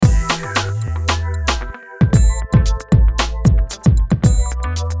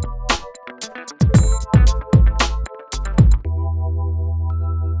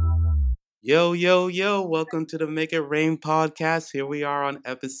Yo, yo, yo, welcome to the Make It Rain podcast. Here we are on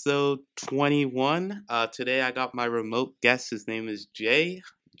episode 21. Today I got my remote guest. His name is Jay.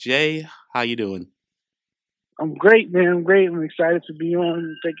 Jay, how you doing? I'm great, man. I'm great. I'm excited to be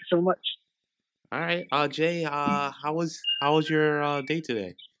on. Thank you so much. All right. Jay, how was your day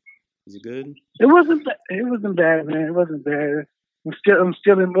today? Was it good? It wasn't bad, man. It wasn't bad. I'm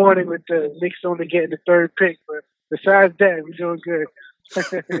still in mourning with the Knicks only getting the third pick, but Yeah. besides that, we're doing good.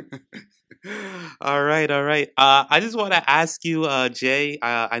 All right, all right. I just want to ask you, Jay.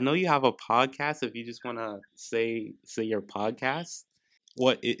 I know you have a podcast. If you just want to say your podcast,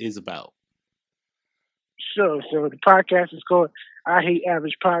 what it is about. So the podcast is called I Hate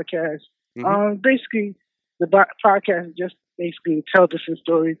Average Podcast. Mm-hmm. Basically, podcast is just basically to tell different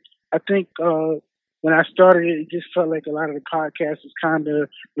stories. I think when I started it just felt like a lot of the podcasts was kind of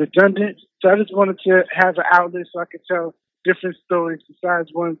redundant. So I just wanted to have an outlet so I could tell different stories besides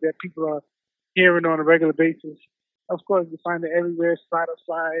ones that people are hearing on a regular basis. Of course, you find it everywhere: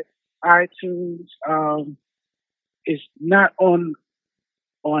 Spotify, iTunes. It's not on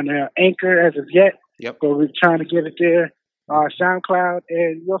Anchor as of yet, Yep. but we're trying to get it there. SoundCloud,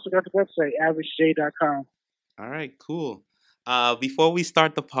 and we also got the website, averagej.com. All right, cool. Before we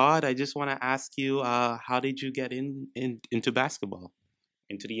start the pod, I just want to ask you, how did you get into basketball,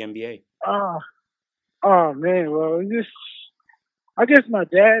 into the NBA? Oh, oh man, well, I guess my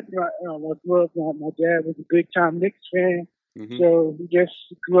dad, my dad was a big time Knicks fan, Mm-hmm. so we just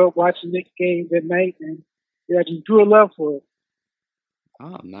grew up watching Knicks games at night, and yeah, I just grew a love for it.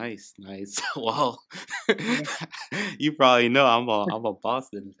 Oh, nice, nice. Well, Yeah. you probably know I'm a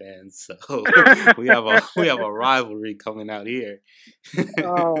Boston fan, so we have a rivalry coming out here.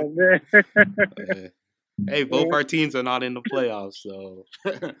 Oh man, Uh, hey, both yeah, our teams are not in the playoffs, so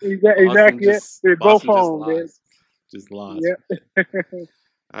exactly. Yeah. They're both Boston just home, man. lost, just lost. Yeah,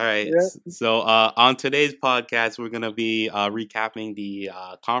 All right. yeah. So on today's podcast, we're gonna be recapping the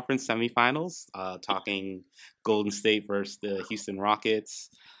conference semifinals, talking Golden State versus the Houston Rockets,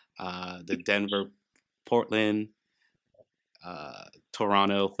 the Denver, Portland,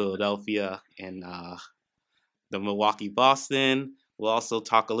 Toronto, Philadelphia, and the Milwaukee, Boston. We'll also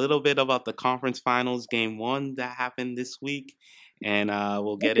talk a little bit about the conference finals, game one that happened this week, and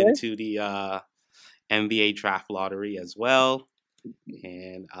we'll get Okay. into the NBA draft lottery as well.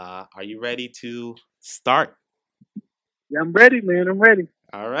 And are you ready to start? Yeah, I'm ready, man. I'm ready.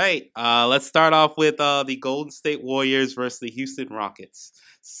 All right. Let's start off with the Golden State Warriors versus the Houston Rockets.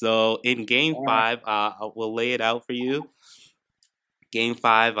 So in Game Uh, 5, we'll lay it out for you. Game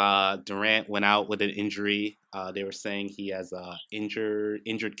 5, Durant went out with an injury. They were saying he has a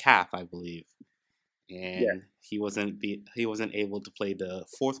injured calf, I believe, yeah. and he wasn't able to play the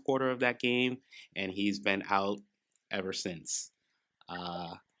fourth quarter of that game, and he's been out ever since.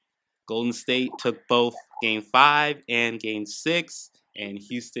 Uh, Golden State took both Game 5 and Game 6, and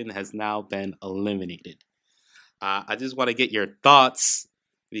Houston has now been eliminated. I just want to get your thoughts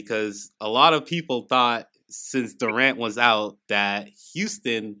because a lot of people thought since Durant was out that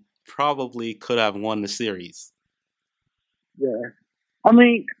Houston probably could have won the series. Yeah. I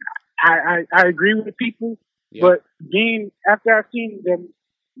mean, I agree with people, Yep. but after I've seen them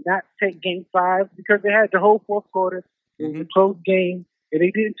not take game five because they had the whole fourth quarter, it was Hmm. a close game, and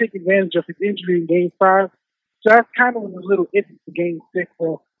they didn't take advantage of his injury in game five. So I kind of was a little iffy for game six.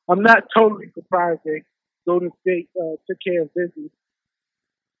 So I'm not totally surprised that Golden State took care of business.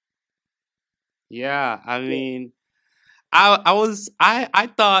 Yeah, I Yeah. mean, I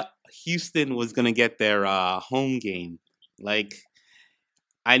thought Houston was gonna get their home game. Like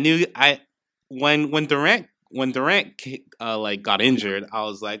I knew I when Durant like got injured, I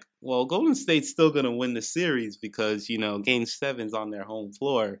was like, well, Golden State's still gonna win the series because Game 7's on their home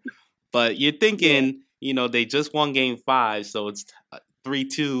floor. But you're Yeah. thinking, they just won Game 5, so it's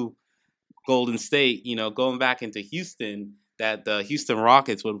 3-2 Golden State. Going back into Houston, that the Houston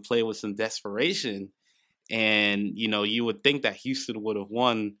Rockets would play with some desperation, and you would think that Houston would have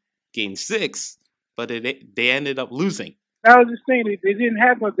won Game 6, but they ended up losing. I was just saying they didn't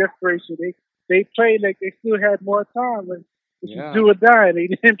have no desperation. They played like they still had more time. And this is Yeah. do or die. They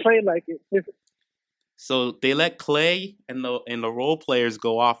didn't play like it. So they let Clay and the role players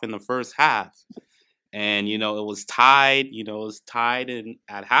go off in the first half, and it was tied. It was tied in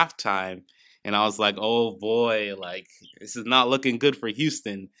at halftime, and I was like, oh boy, like this is not looking good for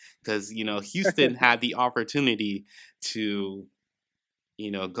Houston because Houston had the opportunity to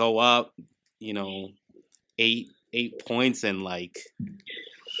go up, you know, 8 points and like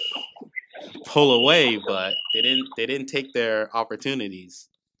pull away, but they didn't take their opportunities.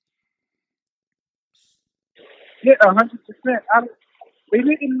 Yeah, 100%. They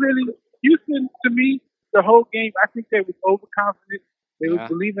didn't really. Houston, to me, the whole game, I think they was overconfident. They was Yeah.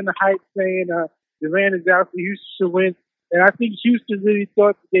 believing the hype, saying Durant is out, so Houston should win. And I think Houston really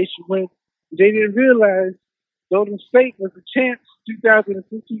thought that they should win. They didn't realize Golden State was the champs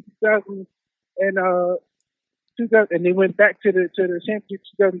 2015, 2000, and 2000, and they went back to the championship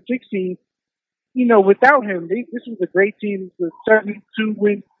 2016. You know, without him, this was a great team. It was a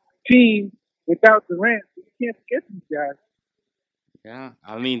 72-win team without Durant. So you can't forget these guys. Yeah,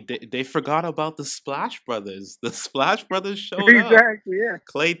 I mean they forgot about the Splash Brothers. The Splash Brothers showed up. Exactly, yeah.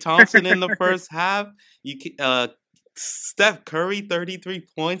 Klay Thompson in the first half. Steph Curry 33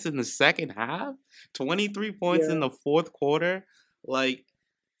 points in the second half, 23 points in the fourth quarter. Like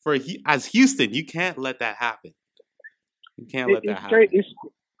as Houston, you can't let that happen. You can't let that happen.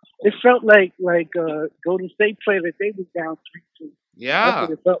 It felt like Golden State played that they was down 3-2. Yeah, that's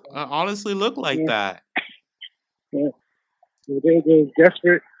what it felt like. Honestly, looked like that. Yeah. So they were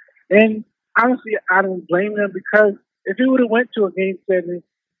desperate, and honestly, I don't blame them because if it would have went to a game 7,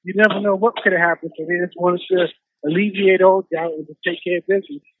 you never know what could have happened. So they just wanted to alleviate all doubt and to take care of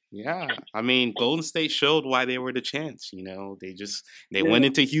business. Yeah, I mean, Golden State showed why they were the chance. You know, they went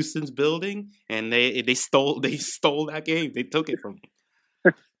into Houston's building and they stole that game. They took it from them.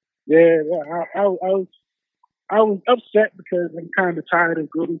 I was upset because I'm kind of tired of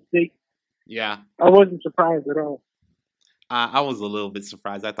Golden State. Yeah, I wasn't surprised at all. I was a little bit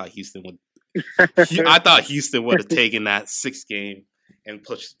surprised. I thought Houston would have taken that 6th game and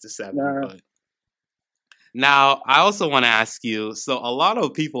pushed it to 7. Nah. But now I also want to ask you. So a lot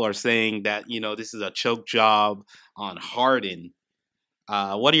of people are saying that this is a choke job on Harden.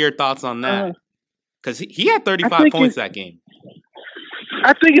 What are your thoughts on that? Because he had 35 points that game.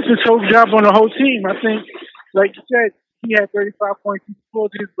 I think it's a choke job on the whole team. I think, like you said, he had 35 points. He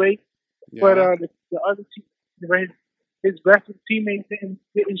pulled his weight, but the other team, his rest of the teammates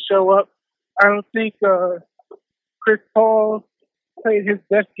didn't show up. I don't think Chris Paul played his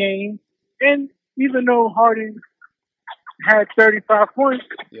best game. And even though Harden had 35 points,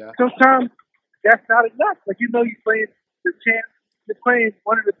 sometimes that's not enough. Like, you're playing the champ. You're playing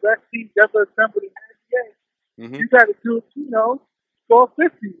one of the best teams ever assembled in the NBA. Mm-hmm. You got to do it, score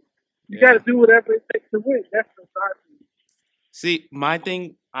 50. You got to do whatever it takes to win. That's what I think. See, my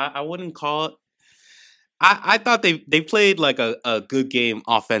thing, I wouldn't call it. I thought they played like a good game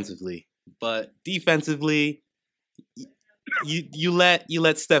offensively, but defensively, you let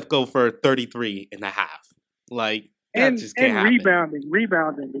Steph go for 33 and a half. Like, that just can't happen.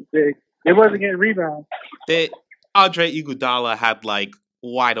 Rebounding was big. It wasn't getting rebounds. Andre Iguodala had like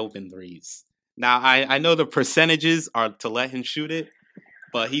wide open threes. Now I know the percentages are to let him shoot it,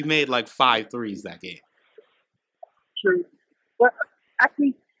 but he made like 5 threes that game. True, but I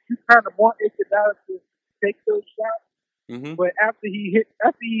think you kind of want Iguodala to take those shots. Mm-hmm. But after he hit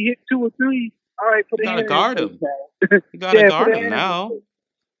 2 or 3, all right, put it in. You gotta guard him. You gotta guard him now.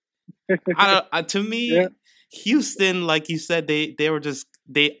 To me, Houston, like you said, they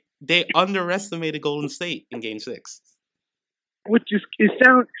underestimated Golden State in Game 6. Which is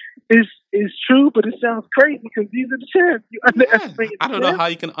true, but it sounds crazy because these are the champs. You underestimate. I don't know how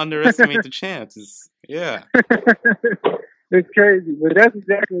you can underestimate the champs. Yeah. It's crazy, but that's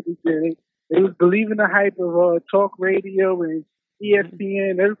exactly what they did. They was believing the hype of talk radio and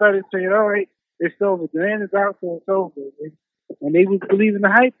ESPN. Everybody's saying, all right, it's over. Durant is out, so it's over. And they was believing the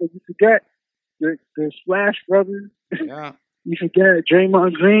hype, but you forget the Splash Brothers. Yeah. You forget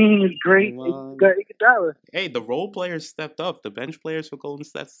Draymond Green is great. You got Iguodala. Hey, the role players stepped up. The bench players for Golden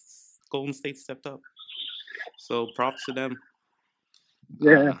State stepped up. So props to them.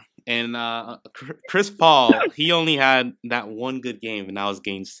 Yeah. And Chris Paul, he only had that one good game, and that was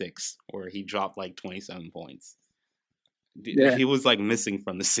Game 6, where he dropped like 27 points. Yeah. He was like missing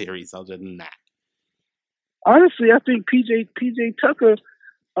from the series. Other than that, honestly, I think PJ Tucker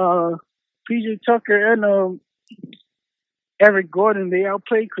and Eric Gordon, they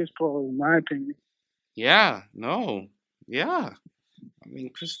outplayed Chris Paul, in my opinion. Yeah. I mean,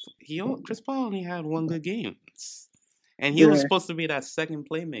 Chris Paul only had one good game. And he was supposed to be that second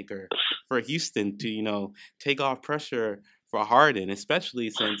playmaker for Houston to, take off pressure for Harden, especially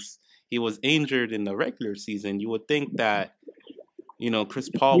since he was injured in the regular season. You would think that, Chris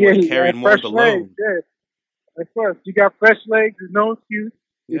Paul would have carried more of the load. At first, you got fresh legs. There's no excuse.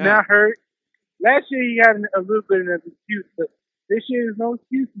 You're not hurt. Last year, he had a little bit of an excuse, but this year, there's no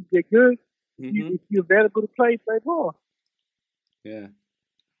excuse. You're good. Mm-hmm. If you're available to play ball. Yeah.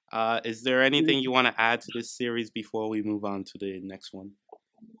 Is there anything you want to add to this series before we move on to the next one?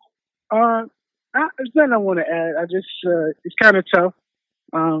 There's nothing I want to add. I just, it's kind of tough.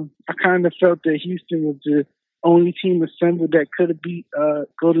 I kind of felt that Houston was the only team assembled that could have beat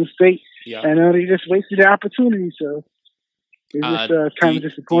Golden State. Yeah. and they just wasted the opportunity. So it's just kind of Do you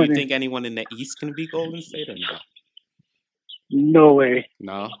disappointing. think anyone in the East can beat Golden State or no? No way.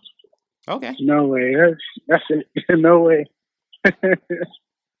 No. Okay. No way. That's it. No way. All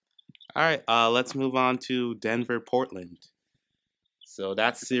right. Let's move on to Denver, Portland. So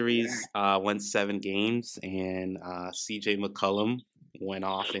that series went 7 games, and C.J. McCollum went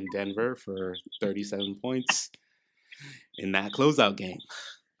off in Denver for 37 points in that closeout game.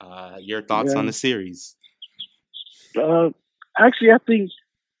 Your thoughts on the series? Actually, I think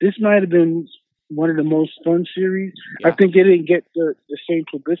this might have been one of the most fun series. Yeah. I think it didn't get the same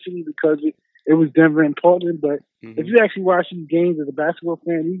publicity because it was Denver and Portland. But if you actually watch these games as a basketball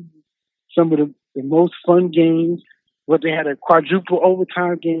fan, these are some of the most fun games. What they had a quadruple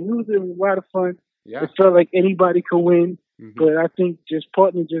overtime game. It was a lot of fun. Yeah. It felt like anybody could win. But I think just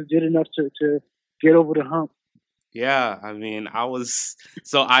Portland just did enough to get over the hump. Yeah, I mean,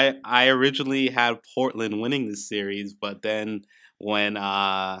 I originally had Portland winning this series, but then when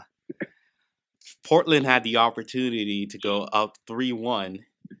Portland had the opportunity to go up 3-1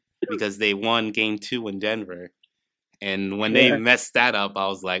 because they won game 2 in Denver, and when they messed that up, I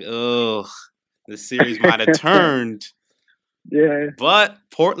was like, oh, the series might have turned. Yeah. But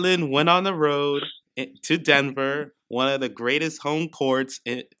Portland went on the road to Denver, one of the greatest home courts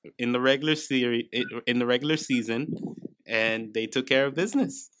in the regular season, and they took care of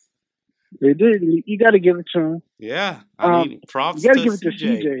business. They did. You got to give it to them. Yeah, I mean, props. You got to give to it to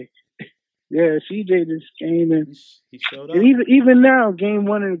CJ. Yeah, CJ this game, and he showed up. And even now, game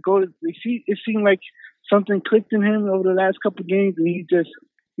 1 and it seemed like something clicked in him over the last couple of games, and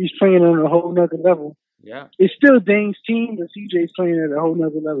he's playing on a whole nother level. Yeah, it's still Dame's team, but CJ's playing at a whole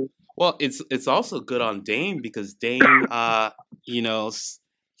nother level. Well, it's also good on Dame because Dame,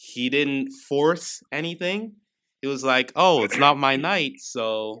 he didn't force anything. He was like, "Oh, it's not my night,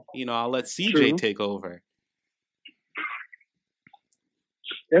 so I'll let CJ take over."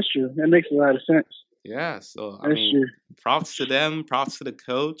 That's true. That makes a lot of sense. Yeah, so That's true. Props to them, props to the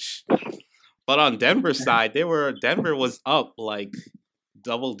coach. But on Denver's side, Denver was up like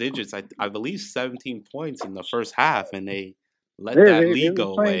double digits. I believe 17 points in the first half, and they let that lead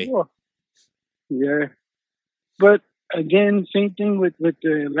go away. Well. Yeah, but again, same thing with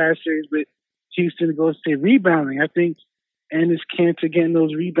the last series with Houston Golden State rebounding. I think Enes Kanter getting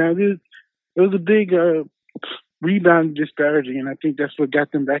those rebounds. It was a big rebound disparity, and I think that's what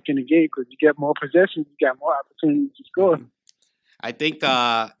got them back in the game because you get more possessions, you got more opportunities to score. I think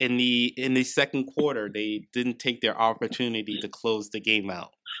in the second quarter they didn't take their opportunity to close the game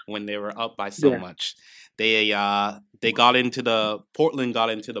out when they were up by so much. Portland got into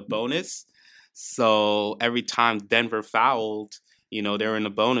the bonus, so every time Denver fouled, they're in the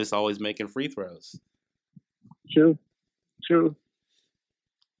bonus, always making free throws. True,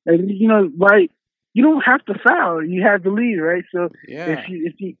 and right. You don't have to foul. You have the lead, right? So if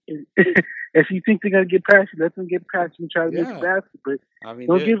you think they're gonna get past you, let them get past you and try to make a basket. But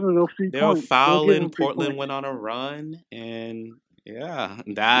don't give them no free points. They were fouling. Portland went on a run, and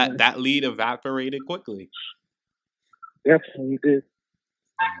that lead evaporated quickly. Definitely did.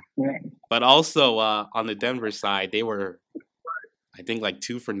 Yeah. But also on the Denver side, they were, I think, like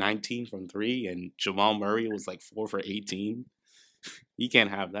 2 for 19 from 3, and Jamal Murray was like 4 for 18. You can't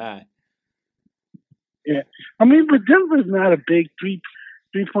have that. Yeah, I mean, but Denver's not a big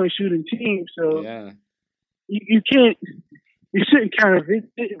three-point shooting team, so you shouldn't kind of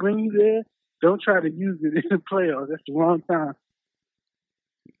when you're there. Don't try to use it in the playoffs. That's the wrong time.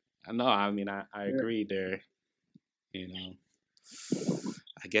 I know. I mean, I agree there.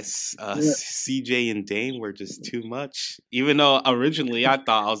 I guess CJ and Dame were just too much. Even though originally I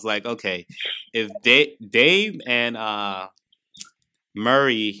was like, okay, if Dame and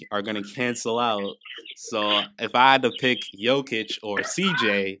Murray are going to cancel out. So if I had to pick Jokic or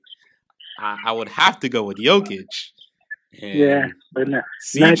CJ, I would have to go with Jokic. And but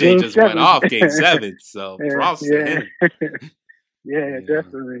CJ just went off game 7, so props to him.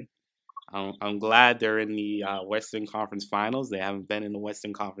 Definitely. I'm glad they're in the Western Conference Finals. They haven't been in the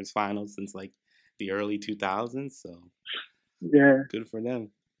Western Conference Finals since like the early 2000s, so good for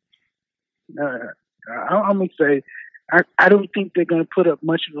them. I'm excited. I don't think they're going to put up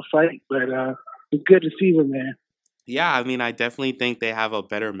much of a fight, but it's good to see them, man. Yeah, I mean, I definitely think they have a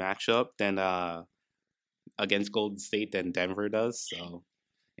better matchup than against Golden State than Denver does. So,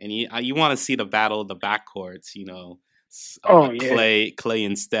 and you want to see the battle of the backcourts, Clay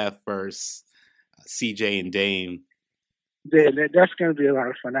and Steph versus CJ and Dame. Yeah, that's going to be a lot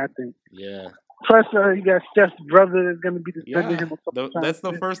of fun, I think. Yeah. Plus, you got Steph's brother that's going to be defending him a couple times. That's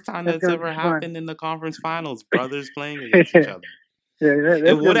the first time that's ever happened in the conference finals. Brothers playing against each other. It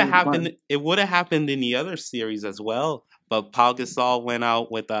that's would gonna have be fun. happened. It would have happened in the other series as well, but Paul Gasol went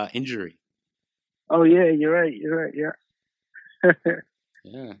out with injury. Oh yeah, you're right. You're right. Yeah.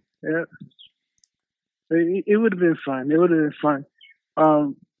 Yeah. Yeah. It would have been fun. It would have been fun.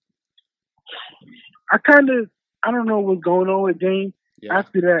 Um, I don't know what's going on with Dame. Yeah.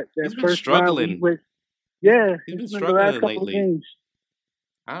 After that He's been first round, he struggling. went. Yeah, He's been it's been the last struggling couple of lately. games.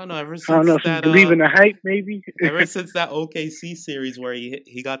 I don't know. I don't know if he's that believing the hype, maybe. ever since that OKC series where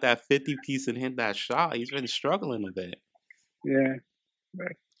he got that 50 piece and hit that shot, he's been struggling a bit. Yeah.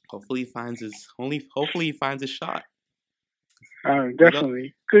 Hopefully he finds his shot.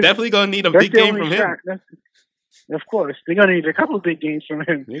 Definitely. Definitely gonna need a big game from him. Of course, they're gonna need a couple of big games from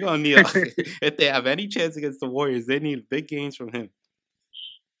him. They're gonna need if they have any chance against the Warriors, they need big games from him.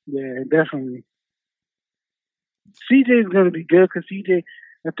 Yeah, definitely. CJ is gonna be good because CJ,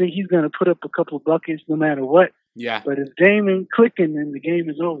 I think he's gonna put up a couple of buckets no matter what. Yeah. But if Dame ain't clicking, then the game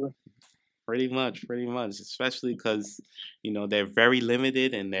is over. Pretty much. Especially because they're very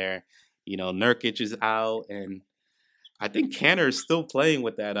limited and they're Nurkic is out and I think Kanter is still playing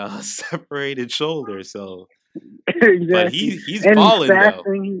with that separated shoulder. So. Exactly. But he's balling though,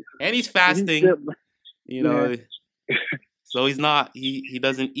 and he's fasting. Yeah. So he's not. He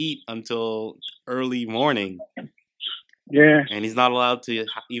doesn't eat until early morning. Yeah, and he's not allowed to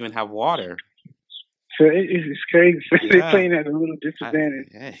even have water. So it's crazy. They're playing at a little disadvantage.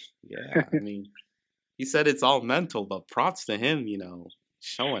 Yeah. I mean, he said it's all mental, but props to him.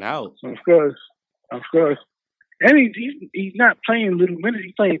 Showing out. Of course. And he's not playing little minutes.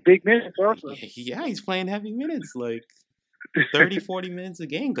 He's playing big minutes also. Yeah, he's playing heavy minutes, like 30, 40 minutes a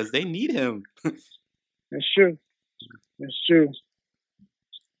game because they need him. That's true. You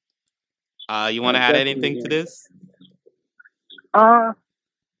want to add anything to this? Not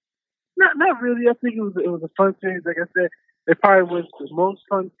really. I think it was a fun series. Like I said, it probably was the most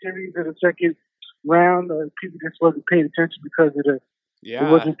fun series of the second round. People just wasn't paying attention because of it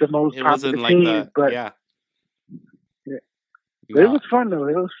wasn't the most popular team, but But it was fun though.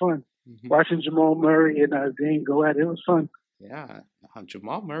 It was fun watching Jamal Murray and Dame go at it. It was fun. Yeah,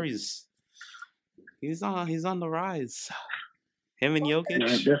 Jamal Murray's he's on the rise. Him and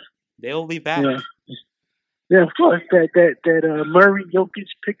Jokic, they'll be back. Yeah, of course. That Murray Jokic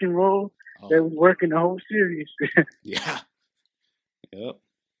pick and roll that was working the whole series. Yeah. Yep.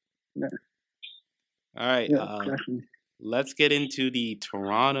 Yeah. All right. Let's get into the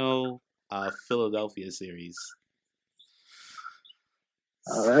Toronto Philadelphia series.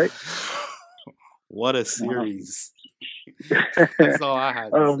 All right. What a series. That's all I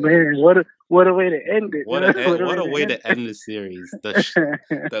had to say. Oh man, what a way to end it. What a way to end the series.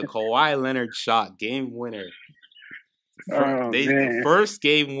 The Kawhi Leonard shot, game winner. The first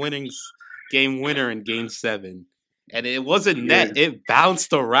game winner in Game 7. And it wasn't net. It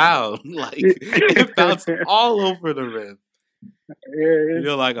bounced around. It bounced all over the rim. Yeah.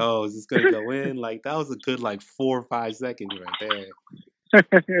 You're like, oh, is this going to go in? That was a good 4 or 5 seconds right there.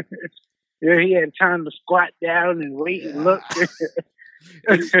 Yeah, he had time to squat down and wait and look.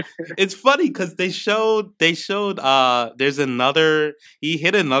 It's funny because they showed there's he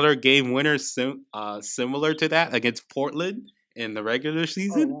hit another game winner similar to that against Portland in the regular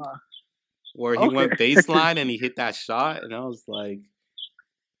season. Oh, wow. Where he went baseline and he hit that shot, and I was like,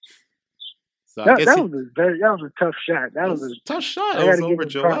 so that was a tough shot. That was a tough shot. It was over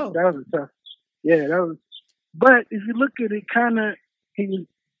Joel. That was a tough. Yeah, that was. But if you look at it,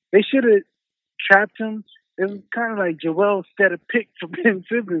 they should have trapped him. It was kind of like Joel set a pick for Ben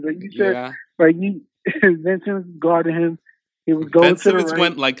Simmons. Like you said, Ben Simmons guarded him. He was going to the right. Ben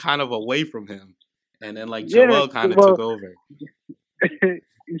Simmons went kind of away from him, and then Joel kind of took over.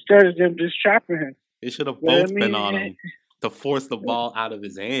 Instead of them just trapping him. They should have both been on him to force the ball out of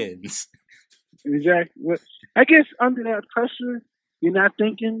his hands. Exactly. I guess under that pressure, you're not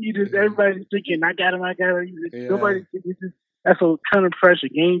thinking. Everybody's thinking, I got him. Nobody's thinking. That's a ton of pressure.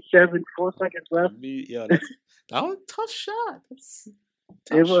 Game 7, 4 seconds left. Yeah, that was a tough shot.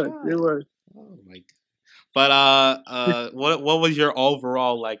 It was. Oh my god! But what was your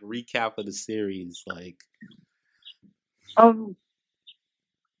overall recap of the series like?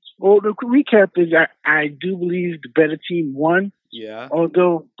 Well, the recap is I do believe the better team won. Yeah.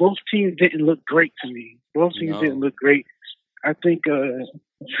 Although both teams didn't look great to me. Both teams didn't look great. I think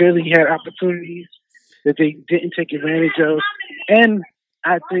Philly had opportunities that they didn't take advantage of, and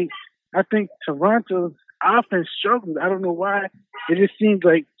I think Toronto's offense struggled. I don't know why. It just seems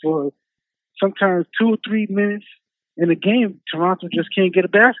like for sometimes 2 or 3 minutes in a game, Toronto just can't get a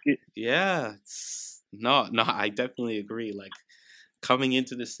basket. Yeah. No, I definitely agree. Coming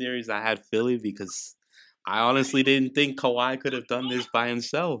into the series, I had Philly because I honestly didn't think Kawhi could have done this by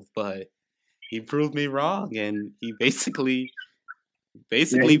himself, but he proved me wrong, and he basically Yeah,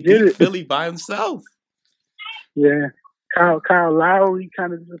 he did beat it. Philly by himself. Yeah, Kyle Lowry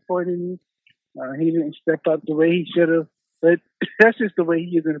kind of disappointed me. He didn't step up the way he should have, but that's just the way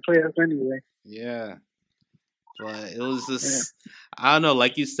he is in the playoffs anyway. Yeah. But it was just, I don't know,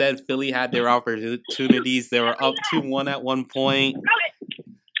 like you said, Philly had their opportunities. They were up 2-1 at one point.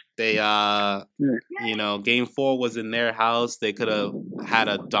 They, Game 4 was in their house. They could have had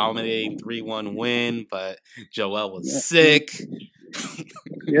a dominating 3-1 win, but Joel was sick.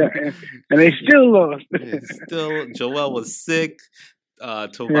 Yeah, and they still lost. Joel was sick.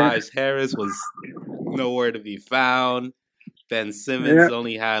 Tobias Harris was nowhere to be found. Ben Simmons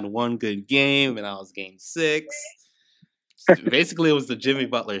only had one good game, and that was game 6. Basically, it was the Jimmy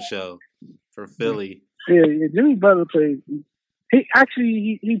Butler show for Philly. Yeah, Jimmy Butler played.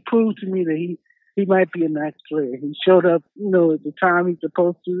 He proved to me that he might be a max player. He showed up, at the time he's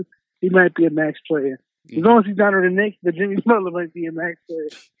supposed to. He might be a max player. As long as he's not on the Knicks, but Jimmy Butler might be a max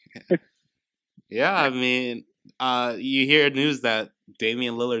player. Yeah, I mean, you hear news that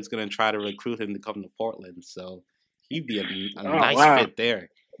Damian Lillard's going to try to recruit him to come to Portland, so he'd be a nice fit there.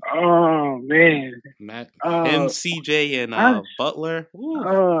 Oh, man. Him, CJ, and Butler.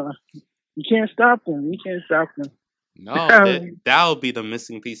 You can't stop them. No, that would be the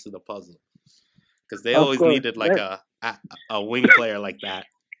missing piece of the puzzle. Because they always needed like a wing player like that.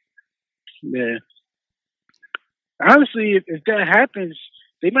 Yeah. Honestly, if that happens,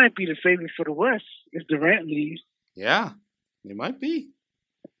 they might be the favorite for the West if Durant leaves. Yeah, they might be.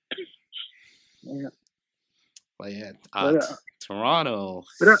 Yeah. But yeah, Toronto.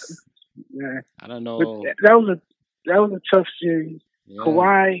 I don't know. But that was a tough series. Yeah.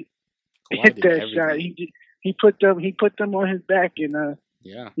 Kawhi hit that everything. Shot. He put them on his back, and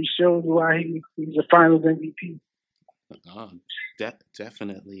he showed why he's a Finals MVP.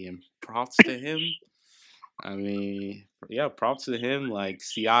 Definitely, and props to him. I mean, props to him. Like,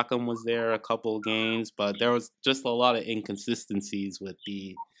 Siakam was there a couple of games, but there was just a lot of inconsistencies with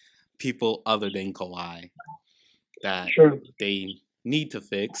the people other than Kawhi that they need to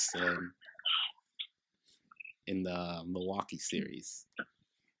fix in the Milwaukee series.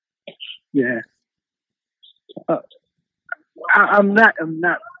 Yeah. I'm not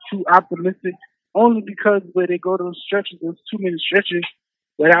too optimistic, only because where they go those stretches, those 2-minute stretches,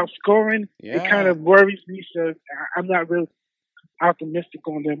 without scoring, it kind of worries me. So I'm not real optimistic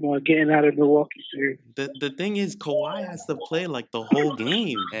on them getting out of the Milwaukee series. The thing is, Kawhi has to play like the whole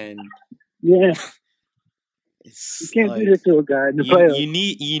game, and you can't do this to a guy in the playoffs.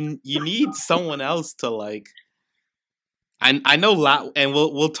 You need someone else to like. I know, and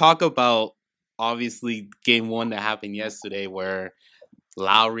we'll talk about obviously game 1 that happened yesterday where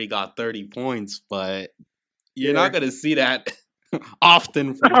Lowry got 30 points, but you're not gonna see that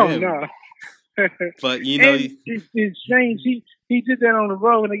often from him. No. But it's strange. He did that on the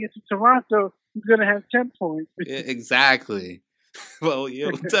road. When they get to Toronto, he's gonna have 10 points. Exactly. Well,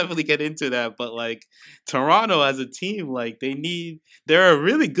 you'll definitely get into that, but like Toronto as a team, like they're a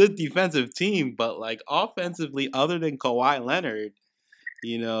really good defensive team, but like offensively, other than Kawhi Leonard,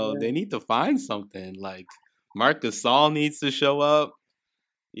 they need to find something. Like Marc Gasol needs to show up.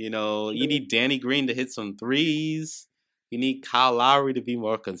 You need Danny Green to hit some threes. You need Kyle Lowry to be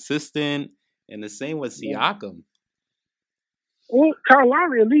more consistent, and the same with Siakam. Well, Kyle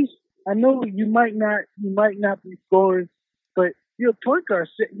Lowry, at least I know you might not be scoring, but you're a point guard.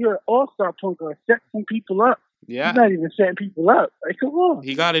 You're an all-star point guard. Set some people up. Yeah, he's not even setting people up. Like, come on.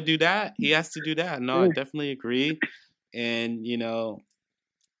 He got to do that. He has to do that. No, I definitely agree. And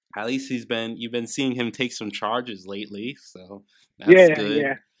at least you've been seeing him take some charges lately, so that's good.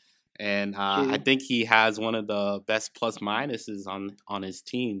 Yeah. And I think he has one of the best plus minuses on his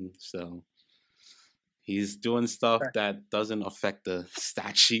team. So he's doing stuff that doesn't affect the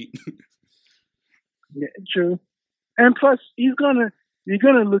stat sheet. Yeah, true. And plus, you're gonna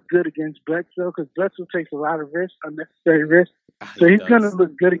look good against Bledsoe because Bledsoe takes a lot of risks, unnecessary risks. So he's gonna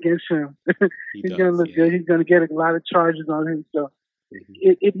look good against him. He's gonna look good. He's gonna get a lot of charges on him. So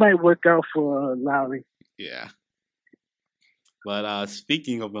it might work out for Lowry. Yeah. But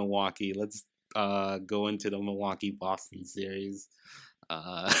speaking of Milwaukee, let's go into the Milwaukee-Boston series.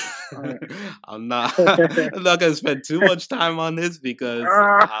 I'm not gonna spend too much time on this because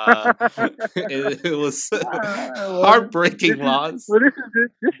it was heartbreaking loss. Well, this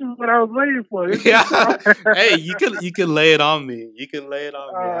is what I was waiting for. Hey, you can lay it on me. You can lay it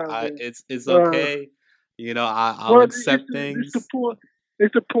on me. It's okay. I'll accept things.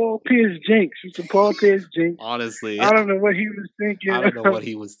 It's a Paul Pierce jinx. Honestly, I don't know what he was thinking. I don't know what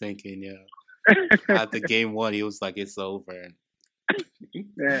he was thinking. Yeah. After game one, he was like, "It's over.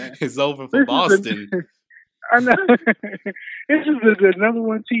 Yeah. It's over for Boston." I know. This is the number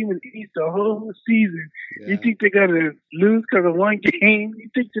one team in the East the whole season. Yeah. You think they're gonna lose because of one game? You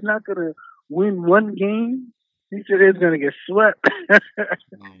think they're not gonna win one game? You said they're gonna get swept. Oh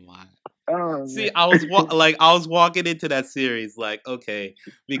my. Oh, See, man. I was walking into that series like, okay,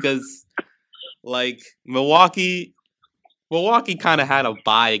 because like Milwaukee kind of had a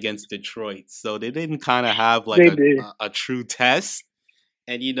bye against Detroit, so they didn't kind of have like They did. a true test.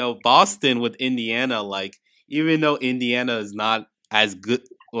 And Boston with Indiana, like even though Indiana is not as good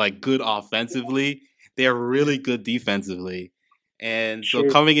offensively, they're really good defensively. And so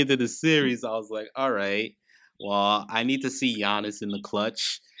True. coming into the series, I was like, all right, well, I need to see Giannis in the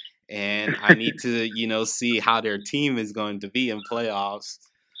clutch, and I need to see how their team is going to be in playoffs.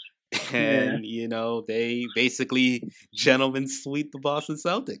 And they basically gentlemen sweep the Boston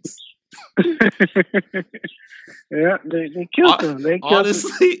Celtics. Yeah, they killed them. They killed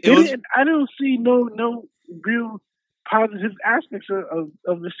honestly, them. I don't see no real positive aspects of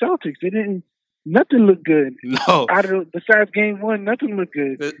the Celtics. They didn't. Nothing looked good. No, besides game one, nothing looked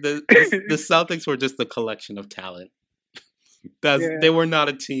good. The Celtics were just a collection of talent. They were not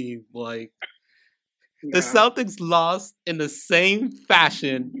a team. Like the Celtics lost in the same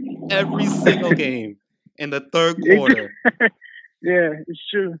fashion every single game in the third quarter. Yeah, it's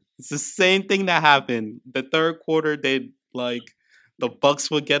true. It's the same thing that happened. The third quarter, the Bucks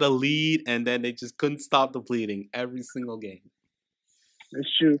would get a lead, and then they just couldn't stop the bleeding every single game. It's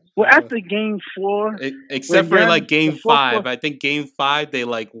true. Well, after game 4, except for like game 5, I think game 5 they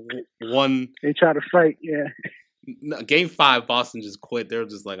won. They try to fight. Yeah. No, game 5, Boston just quit. They were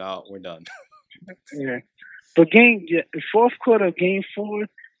just like, "Oh, we're done." Yeah, but the fourth quarter of game 4,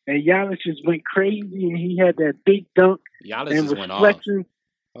 and Giannis just went crazy, and he had that big dunk. Giannis just went off.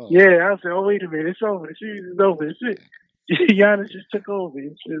 Oh. Yeah, I was like, "Oh, wait a minute, it's over. The series is over. It's it." Giannis just took over.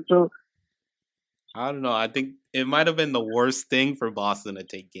 So I don't know. I think it might have been the worst thing for Boston to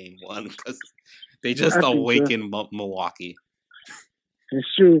take game 1 because they just awakened Milwaukee. It's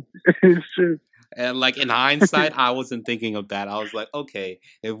true. It's true. And like in hindsight, I wasn't thinking of that. I was like, okay,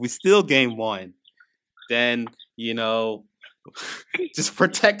 if we steal game 1, then just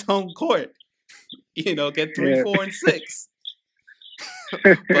protect home court. Get 3, 4, and 6.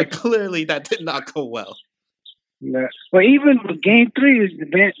 But clearly, that did not go well. Yeah. Well, even with game 3,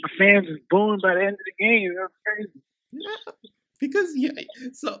 the fans is booing by the end of the game. That's crazy. Yeah, because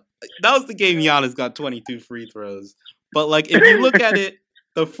so that was the game Giannis got 22 free throws. But like, if you look at it,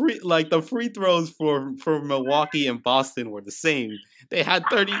 the free throws for Milwaukee and Boston were the same. They had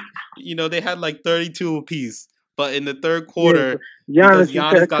 30. They had like 32 apiece. But in the third quarter, because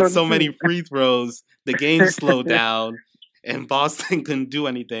Giannis got so many free throws, the game slowed down. And Boston couldn't do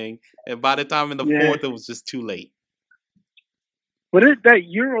anything. And by the time in the fourth, it was just too late. But that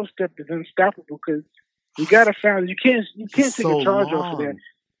Euro step is unstoppable because you got to foul. You can't take a charge off of that.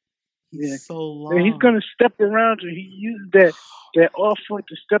 He's so long. And he's going to step around you. He uses that off foot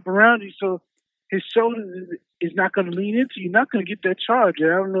to step around you, so his shoulder is not going to lean into you. You're not going to get that charge. I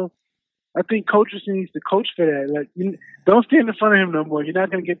don't know. I think coaches needs to coach for that. Like, don't stand in front of him no more. You're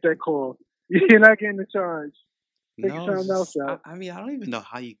not going to get that call. You're not getting the charge. I mean, I don't even know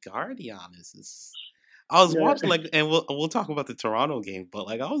how you guard Giannis. I was watching and we'll talk about the Toronto game, but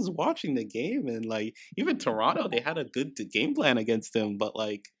like I was watching the game and like even Toronto, they had a good game plan against him, but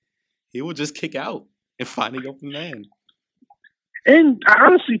like he would just kick out and find an open man. And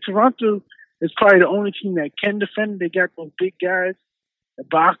honestly, Toronto is probably the only team that can defend. They got those big guys,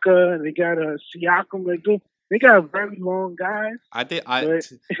 Ibaka, and they got Siakam. They got very long guys. I think I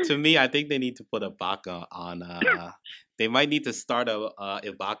think they need to put Ibaka on. They might need to start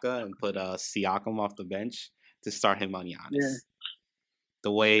Ibaka and put Siakam off the bench to start him on Giannis. Yeah.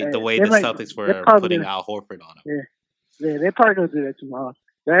 The way the Celtics were putting Al Horford on him. Yeah, they're probably gonna do that tomorrow.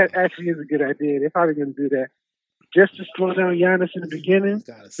 That actually is a good idea. They're probably gonna do that just to slow down Giannis in the beginning,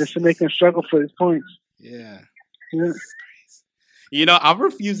 just to make him struggle for his points. Yeah. I'm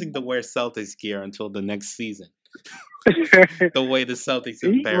refusing to wear Celtics gear until the next season. The way the Celtics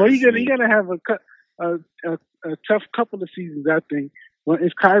embarrass me. You're gonna have a tough couple of seasons, I think.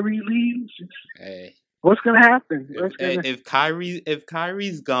 If Kyrie leaves, what's gonna happen? If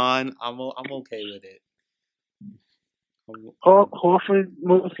Kyrie's gone, I'm okay with it. Horford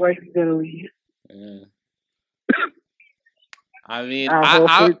most likely gonna leave. Yeah. I mean,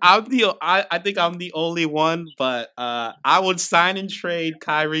 I think I'm the only one, but I would sign and trade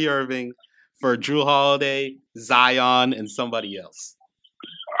Kyrie Irving for Drew Holiday, Zion, and somebody else.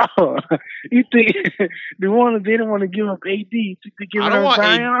 Oh, you think New Orleans didn't want to give up AD? You think they give I don't up want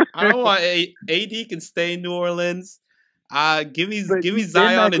Zion? I don't want AD can stay in New Orleans. Give But me they're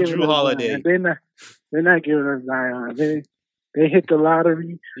Zion not and giving Drew up Zion. Holiday. They're not giving up Zion. They hit the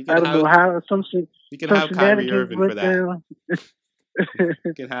lottery. You I can don't know have how you can some have Kyrie shenanigans Irving for went that. down.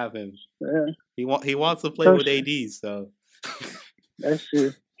 You can have him. Yeah, He wants to play some with sh- AD, so that's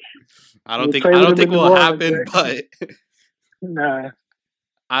true. I We'll don't play with him think in it New will Orleans, happen, right? but Nah.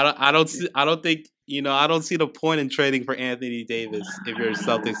 I don't think I don't see the point in trading for Anthony Davis if you're a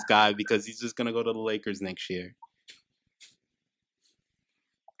Celtics guy because he's just gonna go to the Lakers next year.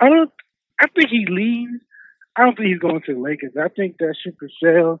 I don't. I think he leaves. I don't think he's going to the Lakers. I think that ship is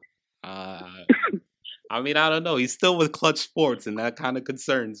sailed. I mean, I don't know. He's still with Clutch Sports, and that kind of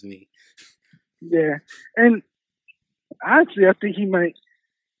concerns me. Yeah, and honestly, I think he might.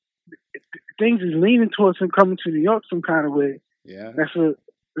 Things is leaning towards him coming to New York some kind of way. Yeah, That's what.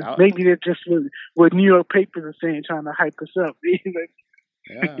 Maybe that's just what New York papers are saying, trying to hype us up.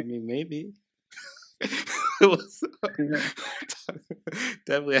 Yeah, I mean, maybe.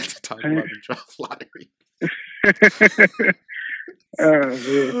 Definitely have to talk about the draft lottery.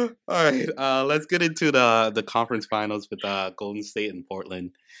 All right, let's get into the conference finals with Golden State and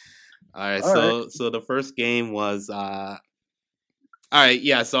Portland. All right, so the first game was all right,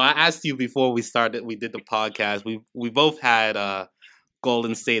 yeah. So I asked you before we did the podcast. We both had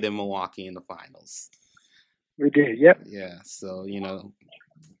Golden State and Milwaukee in the finals. We did, yep. Yeah, so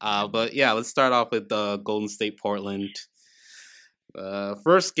but yeah, let's start off with Golden State Portland.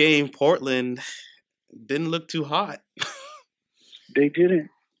 First game, Portland didn't look too hot. They didn't,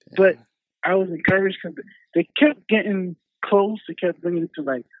 but I was encouraged because they kept getting close. They kept bringing it to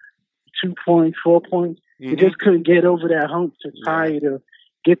like 2 points, 4 points. They just couldn't get over that hump to tie it or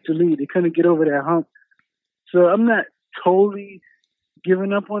get the lead. They couldn't get over that hump. So I'm not totally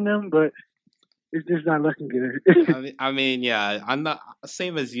giving up on them, but it's just not looking good. I mean, yeah, I'm not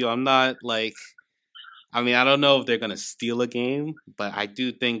same as you. I'm not like. I mean, I don't know if they're gonna steal a game, but I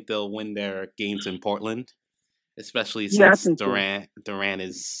do think they'll win their games in Portland, especially since Durant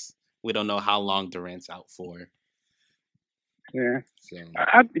is. We don't know how long Durant's out for. Yeah, so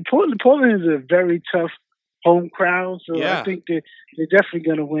Portland is a very tough home crowd, so yeah. I think they're definitely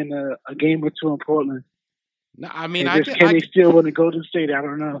gonna win a game or two in Portland. No, I mean, can they still win the Golden State? I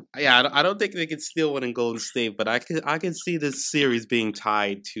don't know. Yeah, I don't think they could still win in Golden State, but I can see this series being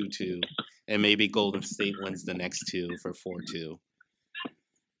tied 2-2, and maybe Golden State wins the next two for 4-2.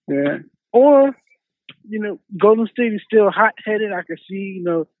 Yeah, or Golden State is still hot-headed. I could see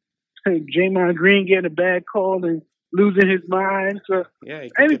Draymond Green getting a bad call and losing his mind. So yeah,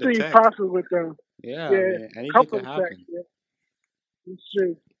 anything is possible with them. Yeah, I mean, anything could happen. It's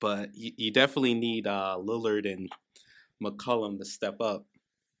true. But you definitely need Lillard and McCollum to step up.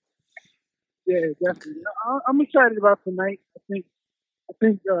 Yeah, definitely. I'm excited about tonight. I think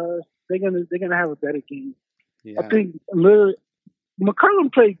they're gonna have a better game. Yeah. I think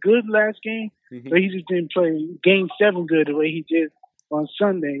McCollum played good last game, but he just didn't play Game 7 good the way he did on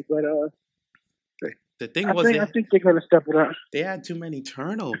Sunday. But the thing I think they're gonna step it up. They had too many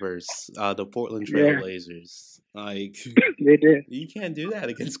turnovers. The Portland Trailblazers, like they did. You can't do that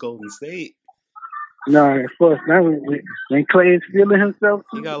against Golden State. No, of course not. When Clay is feeling himself,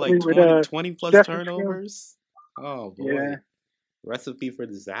 he got like 20 plus turnovers. Oh boy, recipe for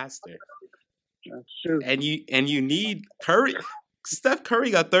disaster. That's true. And you need Curry. Steph Curry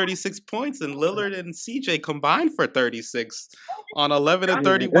got 36 points, and Lillard and CJ combined for 36 on 11 and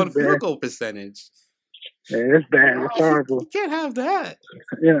 31 field goal percentage. Yeah, it's bad. It's horrible. You can't have that.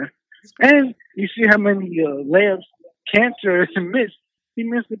 Yeah. And you see how many layups Cantor missed. He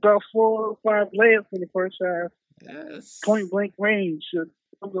missed about 4 or 5 layups in the first half. Yes. Point blank range. So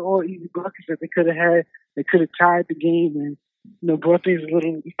those are all easy buckets that they could have had. They could have tied the game and brought things a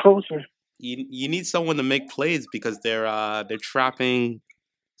little closer. You need someone to make plays because they're trapping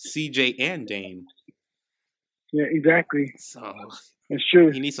CJ and Dame. Yeah, exactly. So it's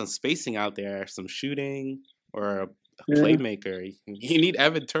true. You need some spacing out there, some shooting, or a playmaker. You need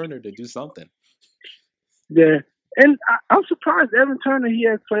Evan Turner to do something. Yeah, and I'm surprised Evan Turner. He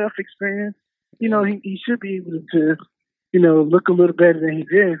has playoff experience. He should be able to look a little better than he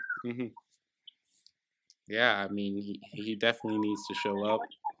did. Mm-hmm. Yeah, I mean, he definitely needs to show up.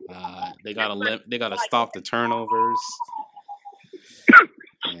 They gotta stop the turnovers,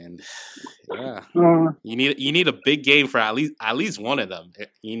 and you need a big game for at least one of them.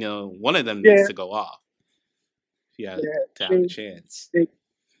 One of them needs to go off. Yeah, to have a chance.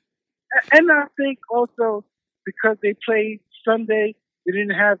 And I think also because they played Sunday, they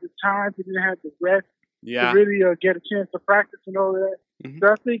didn't have the time, they didn't have the rest to really get a chance to practice and all that. Mm-hmm.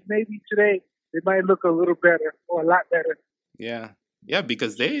 So I think maybe today they might look a little better or a lot better. Yeah. Yeah,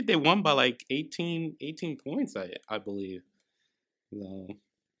 because they won by like 18 points, I believe. So,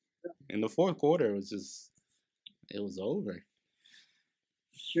 in the fourth quarter, it was over.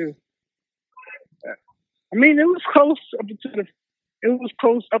 Sure. I mean, it was close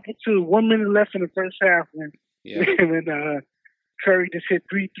up until 1 minute left in the first half when Yeah. when Curry just hit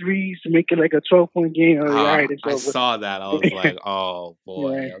 3 threes to make it like a 12-point game. I was like, all right, it's I over. saw that. I was like, oh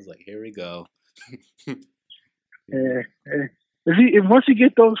boy. Yeah. I was like, here we go. Yeah. If once you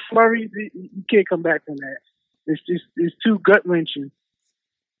get those flurries, you can't come back from that. It's too gut wrenching.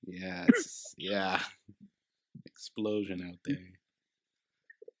 Yeah, yeah, explosion out there.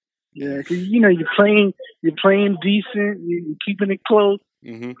 Yeah, because you're playing decent, you're keeping it close,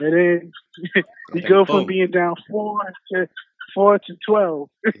 Mm-hmm. and then you go from being down 4 to 12.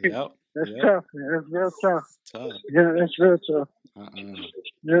 Yep. That's tough. Man. That's real tough. It's tough. Yeah, that's real tough.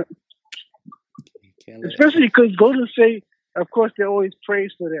 Yeah. Especially because Golden State, of course, they're always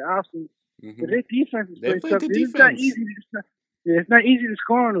praised for their offense, but their defense is they pretty play tough. good It's defense. not easy. It's not easy to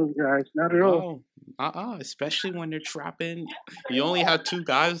score on those guys. Not at all. Especially when they're trapping. You only have 2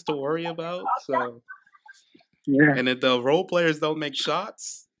 guys to worry about. So yeah. And if the role players don't make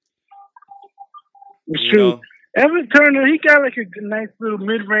shots, it's true. Evan Turner, he got like a nice little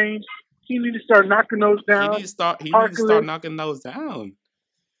mid range. He need to start knocking those down. He needs to start knocking those down.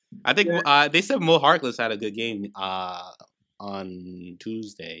 I think they said Mo Harkless had a good game on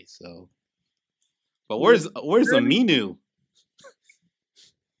Tuesday. So, but where's Aminu?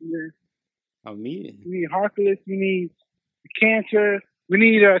 Yeah. Aminu. We need Harkless. We need Cantor. We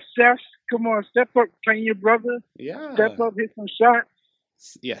need Seth. Come on, step up, playing your brother. Yeah. Step up, hit some shots.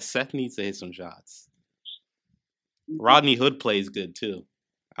 Yeah, Seth needs to hit some shots. Rodney Hood plays good too.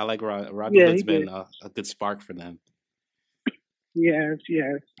 I like Rodney Hood's been a good spark for them. Yes.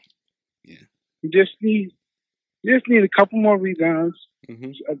 Yeah. You just need a couple more rebounds,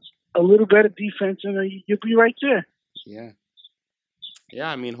 a little better defense, and you'll be right there. Yeah. Yeah,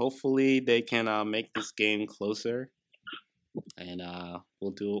 I mean, hopefully they can make this game closer, and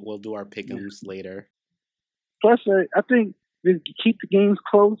we'll do our pick'ems later. Plus, I think they keep the games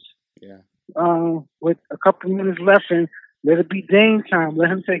close. Yeah. With a couple minutes left, and let it be Dame time. Let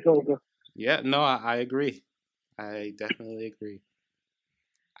him take over. Yeah, no, I agree. I definitely agree.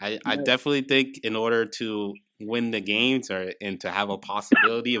 I definitely think in order to win the games and to have a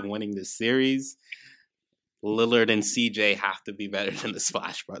possibility of winning this series, Lillard and CJ have to be better than the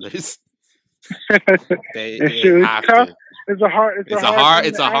Splash Brothers. They have to. It's a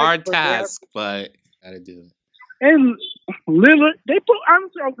hard task, but gotta do it. And Lillard,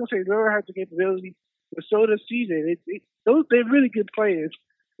 honestly, I was gonna say Lillard has the capability, but so does CJ. They're really good players.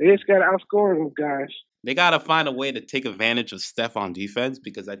 They just gotta outscore those guys. They gotta find a way to take advantage of Steph on defense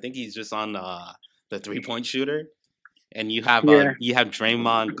because I think he's just on the 3-point shooter, and you have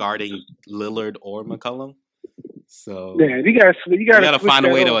Draymond guarding Lillard or McCollum. So you gotta find a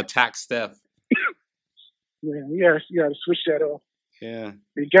way to attack Steph. Yeah, you gotta switch that off. Yeah,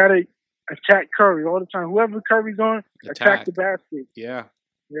 you gotta attack Curry all the time. Whoever Curry's on, attack the basket. Yeah.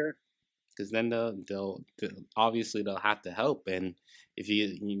 Because then they'll obviously they'll have to help, and if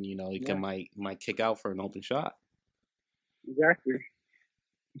you might kick out for an open shot. Exactly.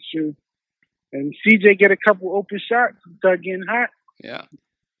 True. And CJ get a couple open shots, start getting hot. Yeah.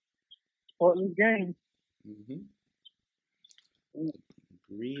 Portland's game.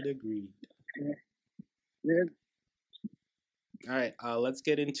 Agreed. Yeah. All right, let's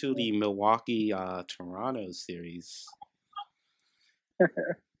get into the Milwaukee Toronto series.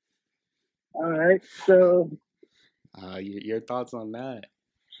 All right, so your thoughts on that?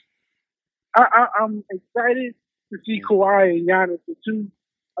 I'm excited to see Kawhi and Giannis, the 2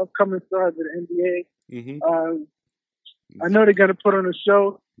 upcoming stars of the NBA. I know they're gonna put on a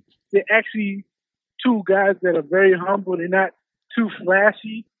show. They're actually 2 guys that are very humble. They're not too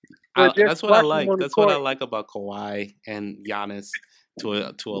flashy. That's what I like. That's what I like about Kawhi and Giannis to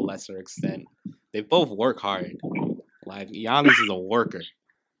a lesser extent. They both work hard. Like Giannis is a worker.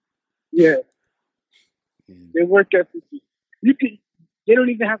 Yeah. They work ethic. They don't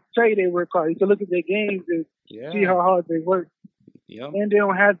even have to tell you they work hard. You can look at their games and see how hard they work. Yep. And they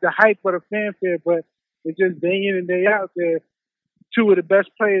don't have the hype or the fanfare, but it's just day in and day out. They're 2 of the best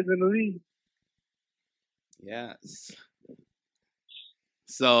players in the league. Yes.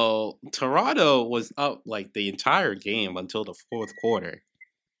 So Toronto was up like the entire game until the fourth quarter.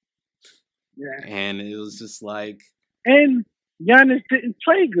 Yeah. And it was just like. And Giannis didn't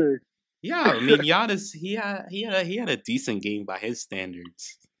play good. Yeah, I mean Giannis, he had a decent game by his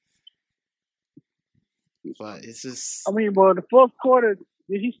standards. But it's just. I mean, well, the fourth quarter,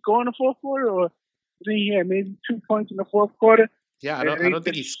 did he score in the fourth quarter, or I think he had maybe 2 points in the fourth quarter? Yeah, I And don't. I don't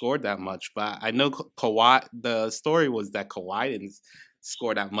think he scored that much, but I know Kawhi. The story was that Kawhi didn't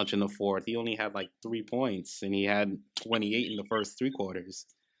score that much in the fourth. He only had like 3 points, and he had 28 in the first 3 quarters.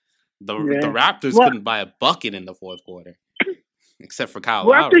 The Raptors well, couldn't buy a bucket in the fourth quarter, except for Kyle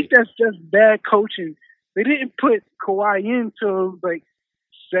well, I Lowry. think that's just bad coaching. They didn't put Kawhi in till like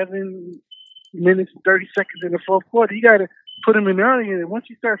 7 minutes and 30 seconds in the fourth quarter. You got to put him in early, and once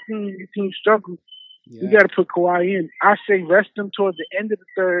you start seeing your team struggle, you got to put Kawhi in. I say rest him towards the end of the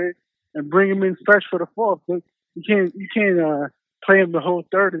third and bring him in fresh for the fourth. But you can't play him the whole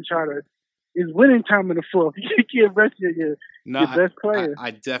third and try to. It's winning time in the fourth. You can't rest your best player.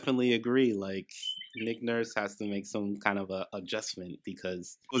 I definitely agree. Like Nick Nurse has to make some kind of a adjustment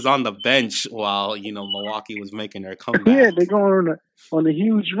because he was on the bench while Milwaukee was making their comeback. Yeah, they're going on a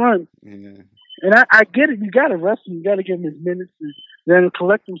huge run. Yeah. And I get it. You got to rest him. You got to give him his minutes and then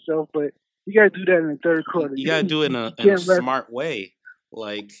collect himself. But you got to do that in the third quarter. You got to do it in a smart way.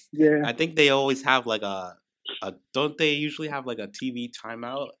 Like, yeah. I think they always have like a don't they usually have like a TV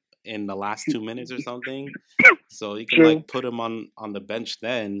timeout in the last 2 minutes or something? So you can like put him on the bench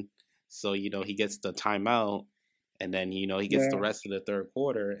then. So, he gets the timeout and then, he gets the rest of the third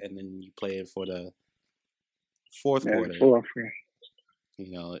quarter and then you play it for the fourth quarter. He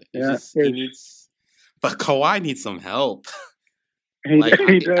needs, but Kawhi needs some help.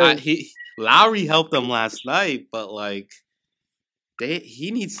 Lowry helped them last night, but like he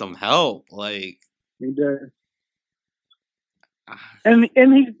needs some help. Like he does. And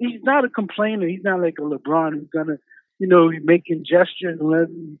he's not a complainer. He's not like a LeBron who's gonna, he's making gestures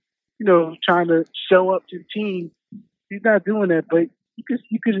and trying to show up to the team. He's not doing that, but you could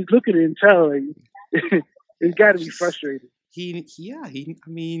just look at it and tell he's got to be frustrated. I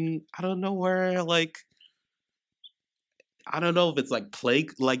mean, I don't know where, like, I don't know if it's like play,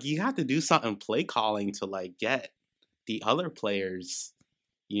 like you have to do something play calling to like get the other players,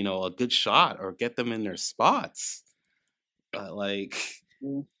 a good shot or get them in their spots. But like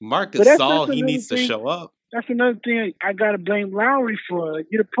Marc Gasol, he needs to show up. That's another thing I gotta blame Lowry for. Like,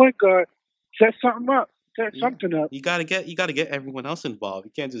 you're the point guard, set something up. You gotta get everyone else involved.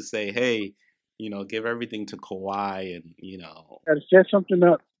 You can't just say, hey, give everything to Kawhi and gotta set something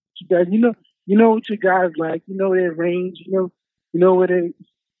up. You know what your guys like. You know their range. You know where they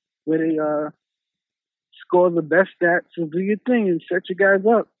score the best stats. So do your thing and set your guys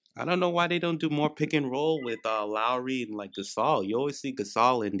up. I don't know why they don't do more pick and roll with Lowry and like Gasol. You always see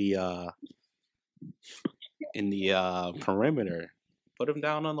Gasol in the perimeter. Put him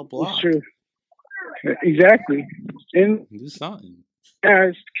down on the block. It's true. Exactly. And do something.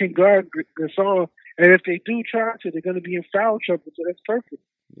 Guys can guard Gasol, and if they do try to, they're going to be in foul trouble. So that's perfect.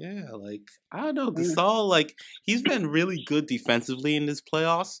 Yeah, like I don't know, Gasol. Like he's been really good defensively in this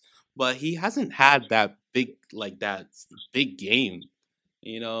playoffs, but he hasn't had that big game.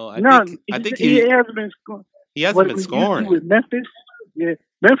 I think he hasn't been scoring. He hasn't been scoring with Memphis. Yeah,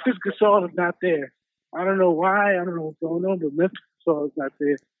 Memphis Gasol is not there. I don't know why. I don't know what's going on, but Memphis Gasol is not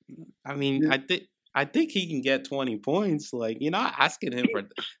there. I mean, I think he can get 20 points. Like, you're not asking him for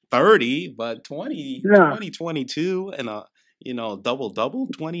 30, but 20, 22, and a double,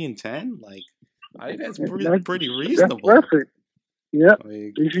 20 and 10. Like, I think that's pretty reasonable. That's perfect. Yep.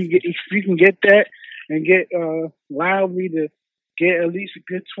 Like, if you can get that and get Lowry to get at least a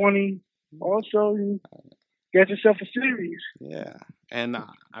good 20, also you get yourself a series. Yeah, and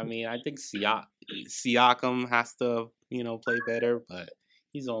I mean, I think Siakam has to play better, but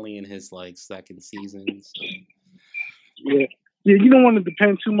he's only in his like second season. So. Yeah, you don't want to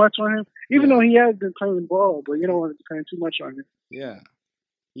depend too much on him, even though he has been playing ball. But you don't want to depend too much on him. Yeah,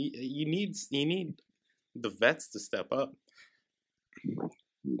 you need the vets to step up.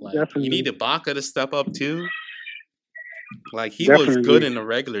 Like, you need Ibaka to step up too. Like he was good in the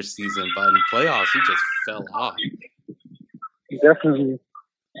regular season, but in the playoffs he just fell off. Definitely.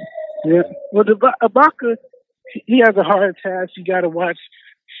 Yeah. Well, Ibaka, he has a hard task. You got to watch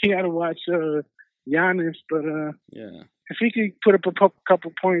Giannis, but if he could put up a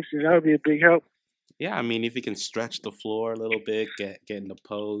couple points, that would be a big help. Yeah, I mean, if he can stretch the floor a little bit, get in the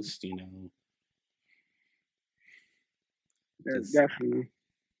post, Yeah, definitely.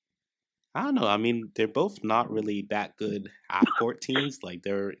 I don't know. I mean, they're both not really that good half-court teams. Like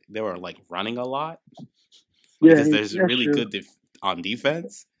they were like running a lot because there's really good on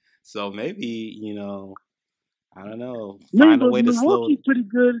defense. So maybe I don't know, find a way to slow. Milwaukee's pretty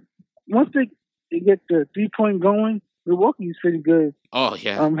good. Once they get the 3-point going, Milwaukee's pretty good. Oh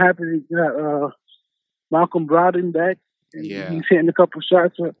yeah, I'm happy they got Malcolm Brogdon back. And he's hitting a couple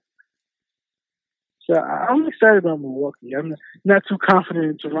shots. So I'm excited about Milwaukee. I'm not too confident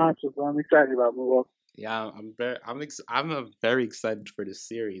in Toronto, but I'm excited about Milwaukee. Yeah, I'm very excited for this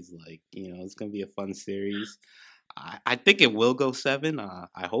series. Like, it's gonna be a fun series. I think it will go 7.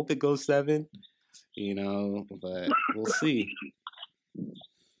 I hope it goes 7. But we'll see.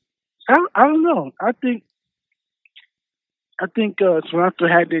 I don't know. I think Toronto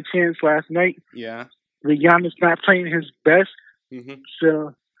had their chance last night. Yeah. With Giannis not playing his best, Mm-hmm.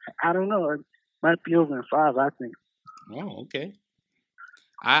 so I don't know. It might be over in 5. I think. Oh, okay.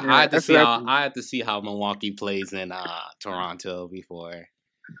 I had to see how Milwaukee plays in Toronto before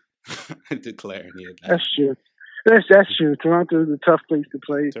declaring it. That's true. That's true. Toronto is a tough place to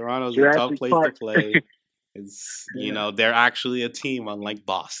play. Toronto's a tough place to play. It's they're actually a team, unlike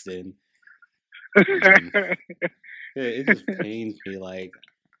Boston. It just pains me. Like,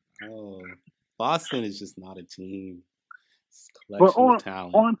 Boston is just not a team. It's a collection of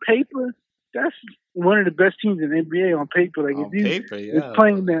talent. On paper, that's one of the best teams in the NBA on paper. Like, on paper, if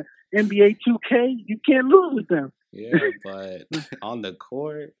playing the NBA 2K, you can't lose with them. Yeah, but on the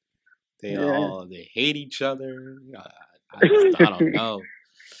court, they hate each other. I don't know.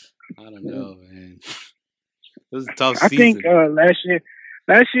 I don't know, man. It was a tough season. I think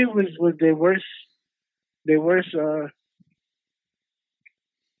last year was their worst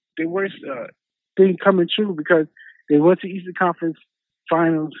thing coming true because they went to Eastern Conference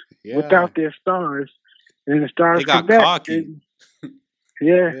Finals without their stars, and the stars got cocky.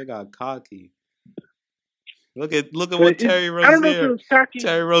 They got cocky. Look at what Terry Rozier. I don't know if it was cocky.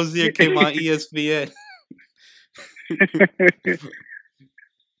 Terry Rozier came on ESPN.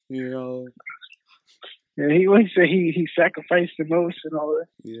 Yeah, he said he sacrificed the most and all that.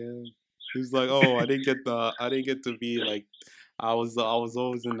 Yeah, he's like, oh, I didn't get to be like, I was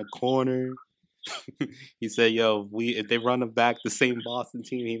always in the corner. He said, yo, if they run him back the same Boston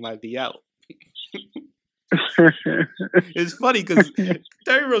team, he might be out. It's funny because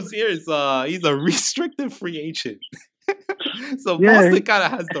Terry Rozier is he's a restricted free agent. So Boston kind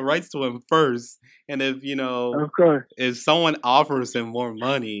of has the rights to him first, and if someone offers him more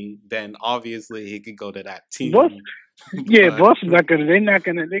money, then obviously he could go to that team. Boston's not gonna. They're not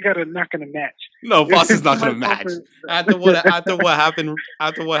gonna match. No, Boston's not gonna match. After what happened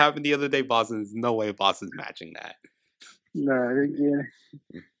the other day, Boston's no way Boston's matching that. No,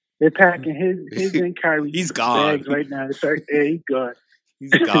 they're packing his and Kyrie. He's gone bags right now. He's gone.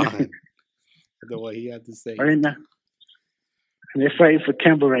 He's gone. I know what he had to say right now. And they're fighting for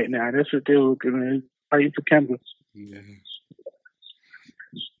Kemba right now. That's what they were going to fight for Kemba. Yeah.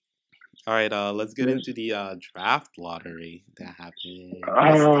 All right, let's get into the draft lottery that happened.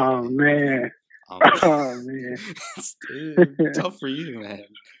 Oh man! It's tough for you, man.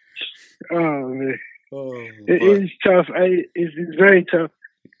 Oh man! It is tough. It's very tough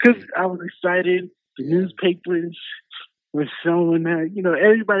because I was excited. The newspapers were showing that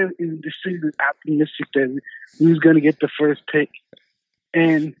everybody in the street was optimistic that he was going to get the first pick,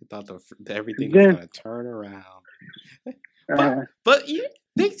 and I thought everything was going to turn around. But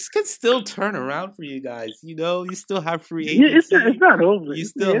things can still turn around for you guys. You still have free agency. It's not over. You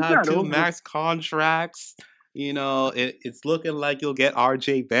still have 2 max contracts. It's looking like you'll get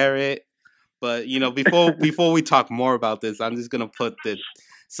RJ Barrett. But before we talk more about this, I'm just gonna put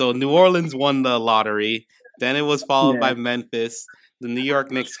so New Orleans won the lottery. Then it was followed by Memphis. The New York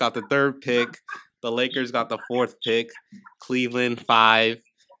Knicks got the 3rd pick. The Lakers got the 4th pick. Cleveland 5.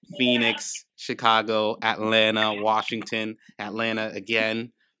 Phoenix, Chicago, Atlanta, Washington, Atlanta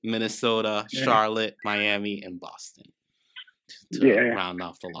again, Minnesota, Charlotte, Miami, and Boston to round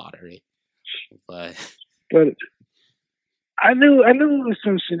off the lottery. But I knew it was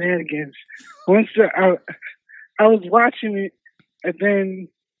some shenanigans. Once I was watching it, and then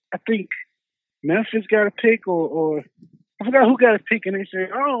I think Memphis got a pick, or I forgot who got a pick, and they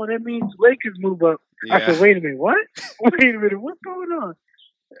said, "Oh, that means Lakers move up." Yeah. I said, "Wait a minute, what? Wait a minute, what's going on?"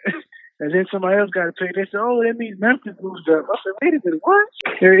 And then somebody else got a pick. They said, "Oh, that means Memphis moved up." I said, "Wait a minute, what?"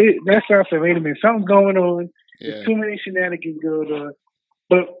 That's how I said, "Wait a minute, something's going on. There's too many shenanigans going on."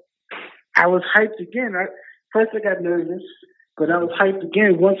 But I was hyped again. First, I got nervous, but I was hyped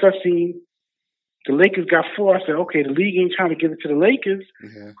again once I seen the Lakers got 4. I said, "Okay, the league ain't trying to give it to the Lakers.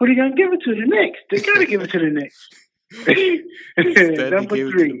 Who are they gonna give it to? The Knicks. They gotta give it to the Knicks." Number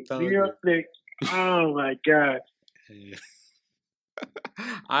 3, New York Knicks. Oh my God.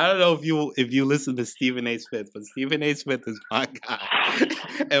 I don't know if you listen to Stephen A. Smith, but Stephen A. Smith is my guy.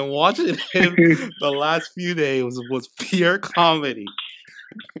 And watching him the last few days was pure comedy.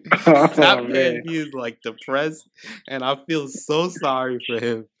 That man, he is like depressed, and I feel so sorry for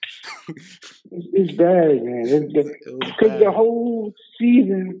him. It's bad, man. Because the whole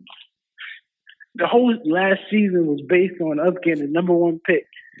season, the whole last season was based on us getting the number one pick.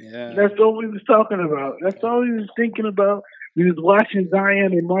 Yeah. That's all we was talking about. That's all we was thinking about. We was watching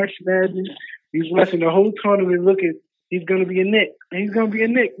Zion and March Madness. We was watching the whole tournament looking, he's going to be a Knick. He's going to be a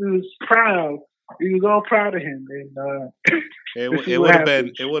Knick. We was proud. We was all proud of him. And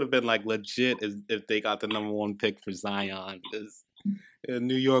it would have been like legit if they got the number one pick for Zion. Because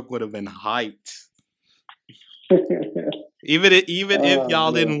New York would have been hyped. Even if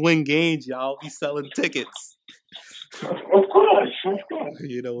y'all didn't win games, y'all be selling tickets. Of course.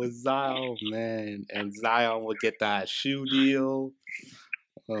 You know, with Zion, man, and Zion would get that shoe deal.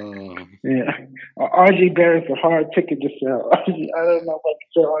 Yeah, RJ Barrett's a hard ticket to sell. I don't know if I can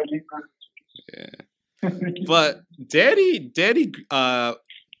sell RJ Barrett. Yeah, but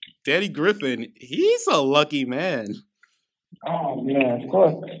Danny Griffin, he's a lucky man. Oh man, of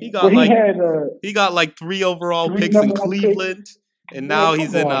course. He got like 3 overall picks in Cleveland, and now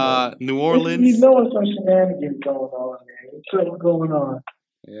he's in New Orleans. You know some shenanigans going on, man. There's something going on.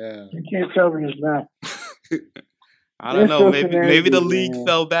 Yeah, you can't tell me it's not. I don't know. Maybe the league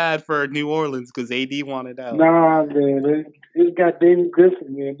felt bad for New Orleans because AD wanted out. Nah, man. It's got David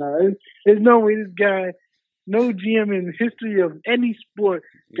Griffin, man. Nah, there's no way this guy, no GM in the history of any sport,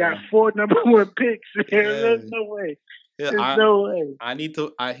 got 4 number 1 picks. There's no way. Yeah, there's no way.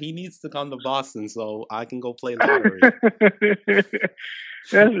 He needs to come to Boston so I can go play lottery. That's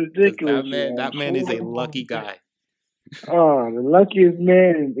ridiculous. That man is a lucky guy. Oh, the luckiest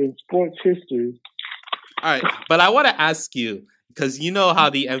man in sports history. All right, but I want to ask you, because you know how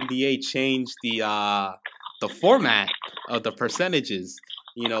the NBA changed the format of the percentages.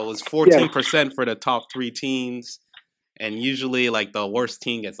 You know, it was 14% for the top 3 teams, and usually like the worst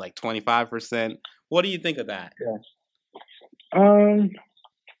team gets like 25%. What do you think of that? Yeah.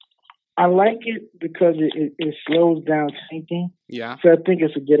 I like it because it slows down tanking. Yeah. So I think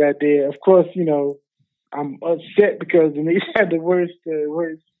it's a good idea. Of course, you know, I'm upset because the Knicks had the worst.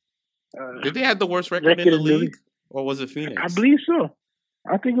 Did they have the worst record in the league, or was it Phoenix? I believe so.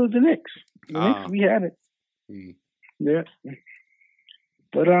 I think it was the Knicks. Knicks, we had it. Yeah.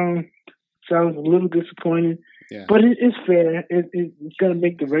 But so I was a little disappointed. Yeah. But it's fair. It's going to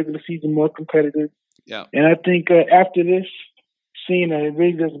make the regular season more competitive. Yeah. And I think after this, seeing that it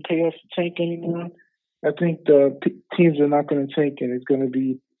really doesn't pay off to tank anymore, I think the teams are not going to tank, and it's going to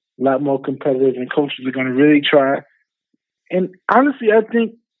be a lot more competitive, and coaches are going to really try. And honestly, I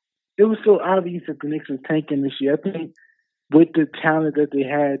think it was so obvious that the Knicks was tanking this year. I think with the talent that they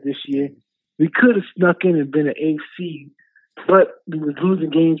had this year, we could have snuck in and been an 8th seed, but we was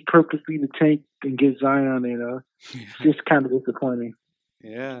losing games purposely to tank and get Zion, and just kind of disappointing.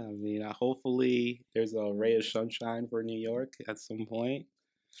 Yeah, I mean, hopefully there's a ray of sunshine for New York at some point,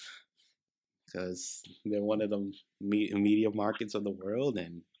 because they're one of the media markets of the world,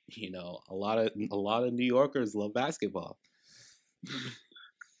 and you know, a lot of New Yorkers love basketball.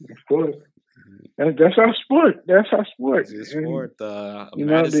 Of course, that's our sport. That's our sport. It's your sport.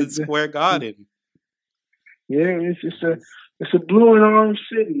 Madison Square Garden. Yeah, it's a blue and orange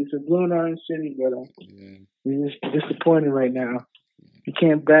city. It's a blue and orange city, but we're just disappointed right now. You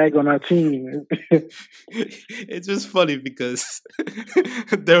can't bag on our team. It's just funny because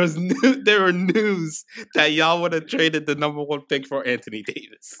there were news that y'all would have traded the number 1 pick for Anthony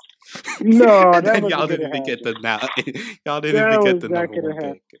Davis. No, and y'all didn't even get the y'all didn't even get the number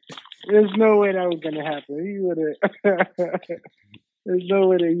 1 pick. There's no way that was gonna happen. He would have. There's no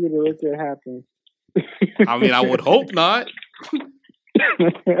way that he would have let that happen. I mean, I would hope not.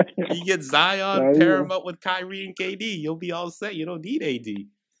 You get Zion, pair him up with Kyrie and KD, you'll be all set. You don't need AD.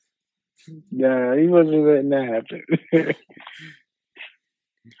 Nah, he wasn't letting that happen.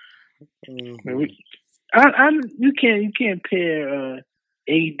 You can't pair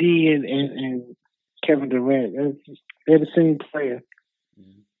AD and Kevin Durant. They're the same player.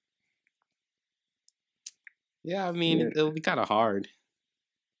 Yeah, I mean, it'll be kind of hard.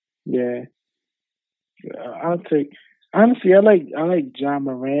 Yeah, I'll take. Honestly, I like John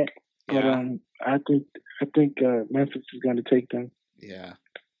Morant, but I think Memphis is going to take them. Yeah.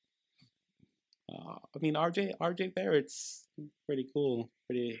 I mean, RJ Barrett's pretty cool,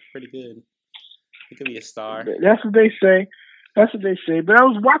 pretty good. He could be a star. That's what they say. But I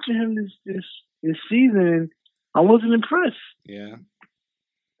was watching him this season, and I wasn't impressed. Yeah.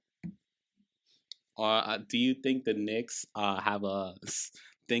 Do you think the Knicks have a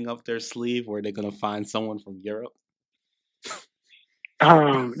thing up their sleeve where they're gonna find someone from Europe?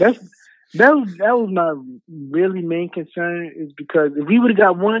 That was my really main concern, is because if we would have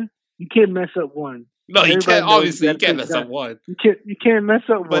got one, you can't mess up one. No, you can't. Obviously, you can't mess up one. You can't mess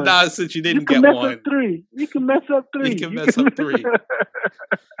up one. But now, since you didn't get one, you can mess up three. You can mess up 3.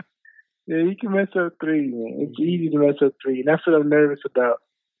 Yeah, you can mess up three, man. It's easy to mess up three. And that's what I'm nervous about.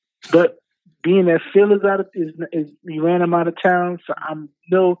 But being that Phil is we ran him out of town, so I'm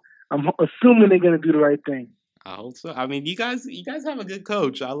assuming they're gonna do the right thing. I hope so. I mean, you guys have a good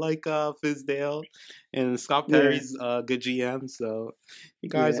coach. I like Fizdale, and Scott Perry's good GM. So you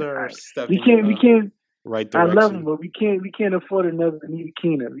guys are stepping in the right direction. I love him, but we can't afford another Nita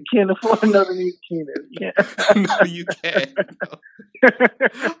Keener. We can't afford another Nita Keener. No, you can't. No.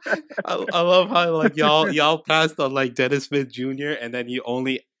 I love how like y'all passed on like Dennis Smith Jr. and then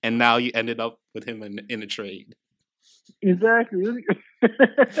now you ended up with him in a trade. Exactly.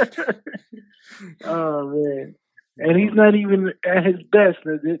 Oh man, and he's not even at his best.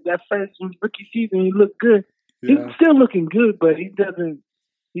 That first rookie season, he looked good. Yeah. He's still looking good, but he doesn't.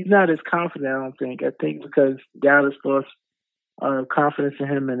 He's not as confident. I don't think. I think because Dallas lost confidence in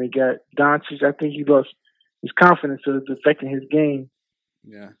him, and they got Doncic. I think he lost his confidence, so it's affecting his game.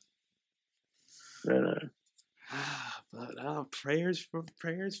 Yeah. But prayers for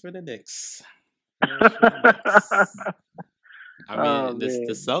the Knicks. I mean,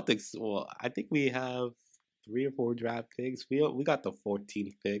 the Celtics. Well, I think we have 3 or 4 draft picks. We got the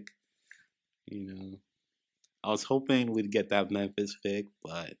 14th pick. You know, I was hoping we'd get that Memphis pick,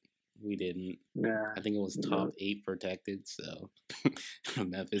 but we didn't. Yeah. I think it was top 8 protected, so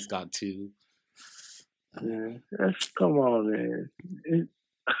Memphis got 2. Yeah, come on, man.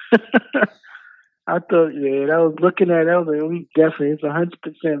 I thought, I was looking at it. I was like, we definitely, it's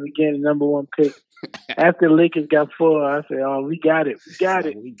 100% we getting the number 1 pick. After the Lakers got 4, I said, oh, we got it. We got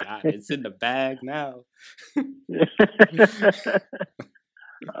it. We got it. It's in the bag now.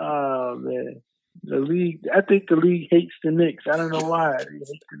 Oh, man. The league, I think the league hates the Knicks. I don't know why. They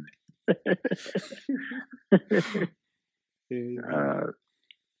hate the Knicks.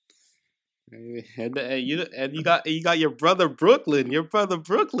 And you got your brother Brooklyn. Your brother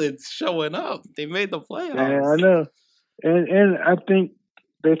Brooklyn's showing up. They made the playoffs. Yeah, I know. And I think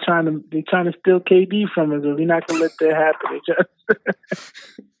they're trying to steal KD from us. We're not gonna let that happen.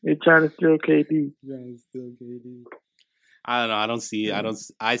 They're trying to steal KD. I don't know. I don't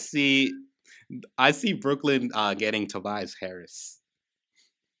see. I see Brooklyn getting Tobias Harris.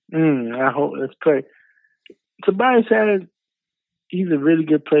 I hope. Let's pray. Tobias Harris, he's a really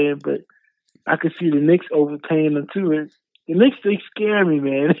good player, but I could see the Knicks overpaying him too. The Knicks, they scare me,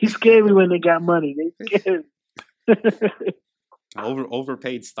 man. They scare me when they got money. They scare me.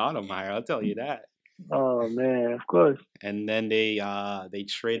 Overpaid Stoudemire, I'll tell you that. Oh man, of course. And then they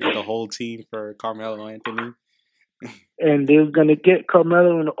traded the whole team for Carmelo Anthony. And they were gonna get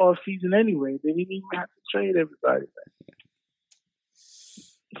Carmelo in the off season anyway. They didn't even have to trade everybody.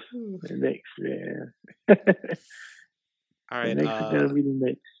 The Knicks, man. All right. The Knicks are gonna be the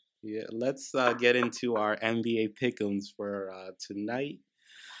Knicks. Yeah, let's get into our NBA pick'ems for tonight.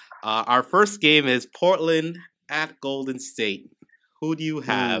 Our first game is Portland at Golden State. Who do you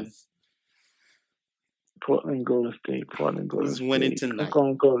have? Portland, Golden State. Who's winning tonight?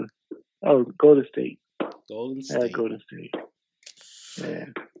 I'm going Golden State. Golden State. Yeah, Golden State. Yeah.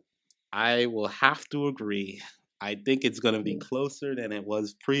 I will have to agree. I think it's going to be closer than it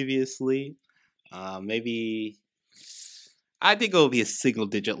was previously. Maybe I think it will be a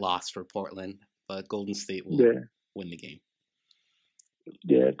single-digit loss for Portland, but Golden State will win the game.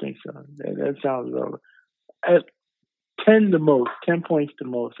 Yeah, I think so. That sounds about right. 10 points the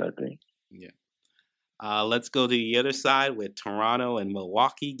most, I think. Yeah. Let's go to the other side with Toronto and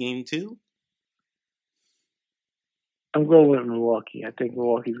Milwaukee, game 2. I'm going with Milwaukee. I think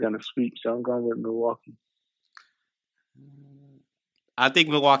Milwaukee's going to sweep, so I'm going with Milwaukee. I think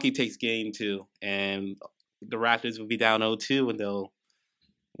Milwaukee takes game 2, and the Raptors will be down 0-2, and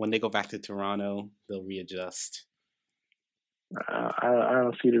when they go back to Toronto, they'll readjust. I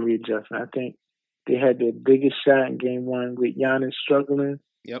don't see the readjustment. I think they had their biggest shot in game 1 with Giannis struggling.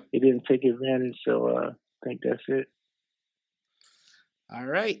 Yep. They didn't take advantage, so I think that's it. All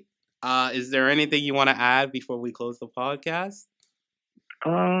right. Is there anything you want to add before we close the podcast?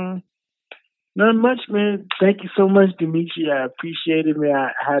 Not much, man. Thank you so much, Dimitri. I appreciate it, man.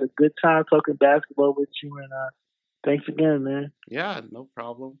 I had a good time talking basketball with you, and thanks again, man. Yeah, no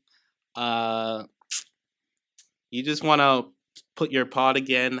problem. You just want to put your pod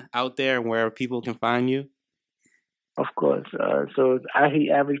again out there and where people can find you? Of course. So it's I Hate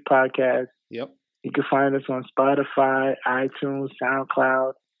Average Podcast. Yep. You can find us on Spotify, iTunes,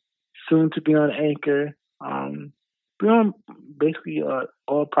 SoundCloud, soon to be on Anchor. We're on basically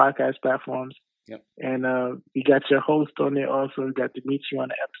all podcast platforms. Yep. And we got your host on there also. We got Dimitri on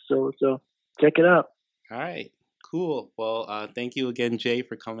the episode. So check it out. All right. Cool. Well, thank you again, Jay,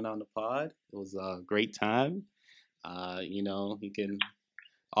 for coming on the pod. It was a great time. You can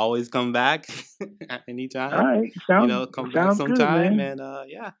always come back at any time. All right, Come back sometime, good, and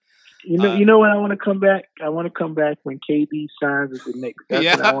yeah. You know when I want to come back? I want to come back when KD signs with the Knicks. That's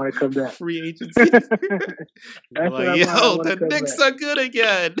when I want to come back. Free agency. That's like, the Knicks are good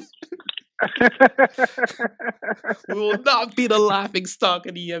again. We will not be the laughing stock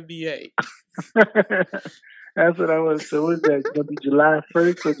of the NBA. That's what I want. So what's that? It's gonna be July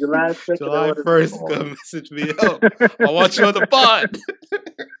 1st or July 2nd? July 1st, come message me. I want you on the pod.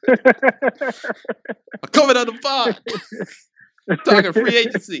 I'm coming on the pod. Talking free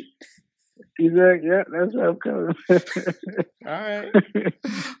agency. Exactly. Yeah, that's what I'm coming. All right,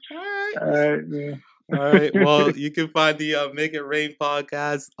 man. All right. Well, you can find the Make It Rain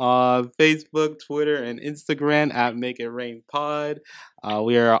podcast on Facebook, Twitter, and Instagram at Make It Rain Pod.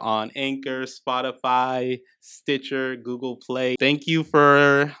 We are on Anchor, Spotify, Stitcher, Google Play. Thank you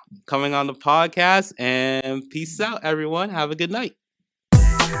for coming on the podcast, and peace out, everyone. Have a good night.